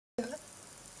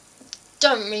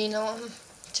don't really know what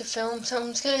to film, so I'm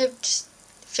just going to just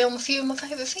film a few of my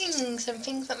favourite things and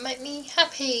things that make me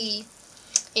happy.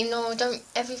 Even though I don't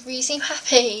ever really seem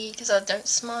happy because I don't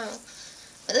smile.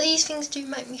 But these things do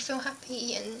make me feel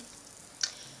happy, and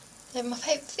they're my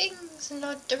favourite things, and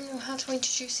I don't know how to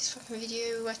introduce this fucking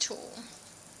video at all.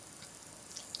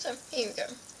 So, here we go.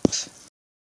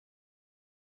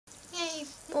 Yay,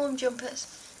 warm jumpers.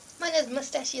 Mine has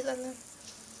moustaches on them.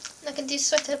 And I can do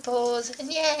sweater pose,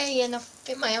 and yay, and I've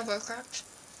bit my elbow cracked.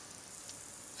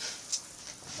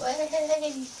 Way!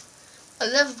 I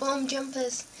love warm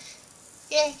jumpers.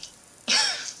 Yay!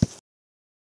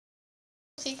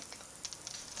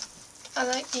 I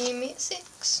like the Umi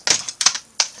 6.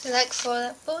 I like Fall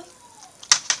Out Boy.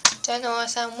 Don't know why I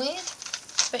sound weird,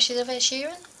 especially the Ed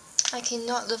Sheeran. I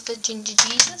cannot love the Ginger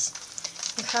Jesus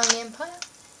from Crown the Empire.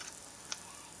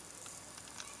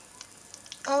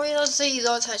 I realise the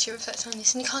lights actually reflect on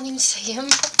this and you can't even see them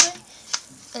properly.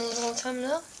 And it's all time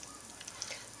now.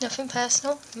 Nothing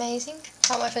personal, amazing.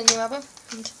 Can't wait for the new album.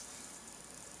 And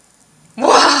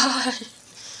why?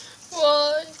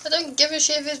 Why? I don't give a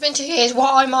shit if it's been 2 years.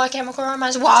 Why My Chemical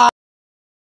Romance? Why?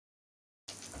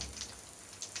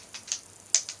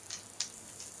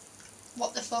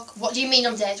 What the fuck? What do you mean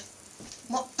I'm dead?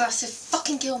 What bastard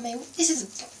fucking kill me? This is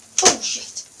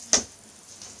bullshit.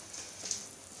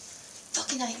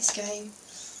 Fucking hate this game.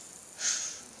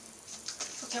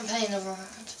 Fucking playing another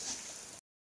round.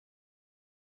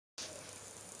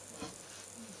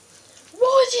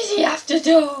 Why did he have to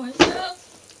die?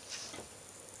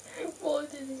 Why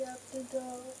did he have to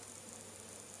die?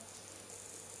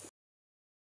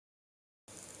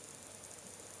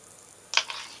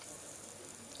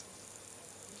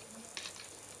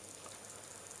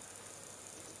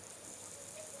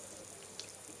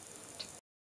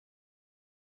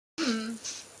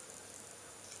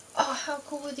 Oh, how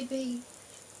cool would it be?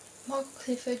 Michael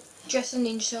Clifford dressed as a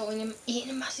ninja turtle and him eating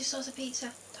a massive slice of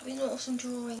pizza. That'd be an awesome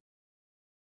drawing.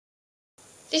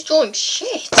 This drawing's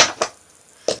shit!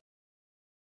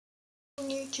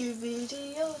 YouTube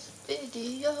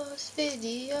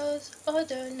videos, I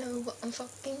don't know what I'm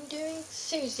fucking doing.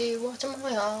 Seriously, what am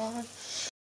I on?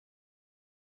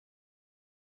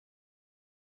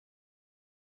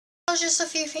 Just a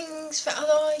few things that I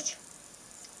like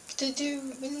to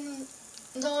do in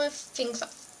life, things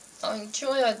that I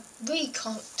enjoy. I really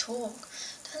can't talk.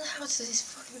 I don't know how to do this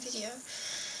fucking video.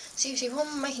 Seriously, why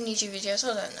am I making YouTube videos? I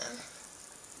don't know.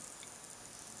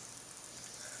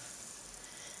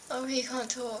 I really can't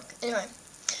talk. Anyway,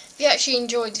 if you actually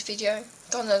enjoyed this video,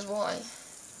 God knows why.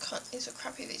 It's a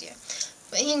crappy video.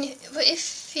 But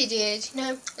if you did,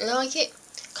 like it,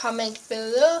 comment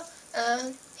below,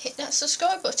 and hit that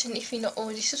subscribe button if you're not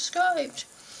already subscribed.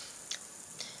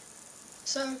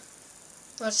 So,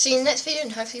 I'll see you in the next video,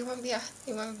 and hopefully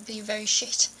it won't be very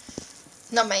shit.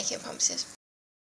 Not making promises.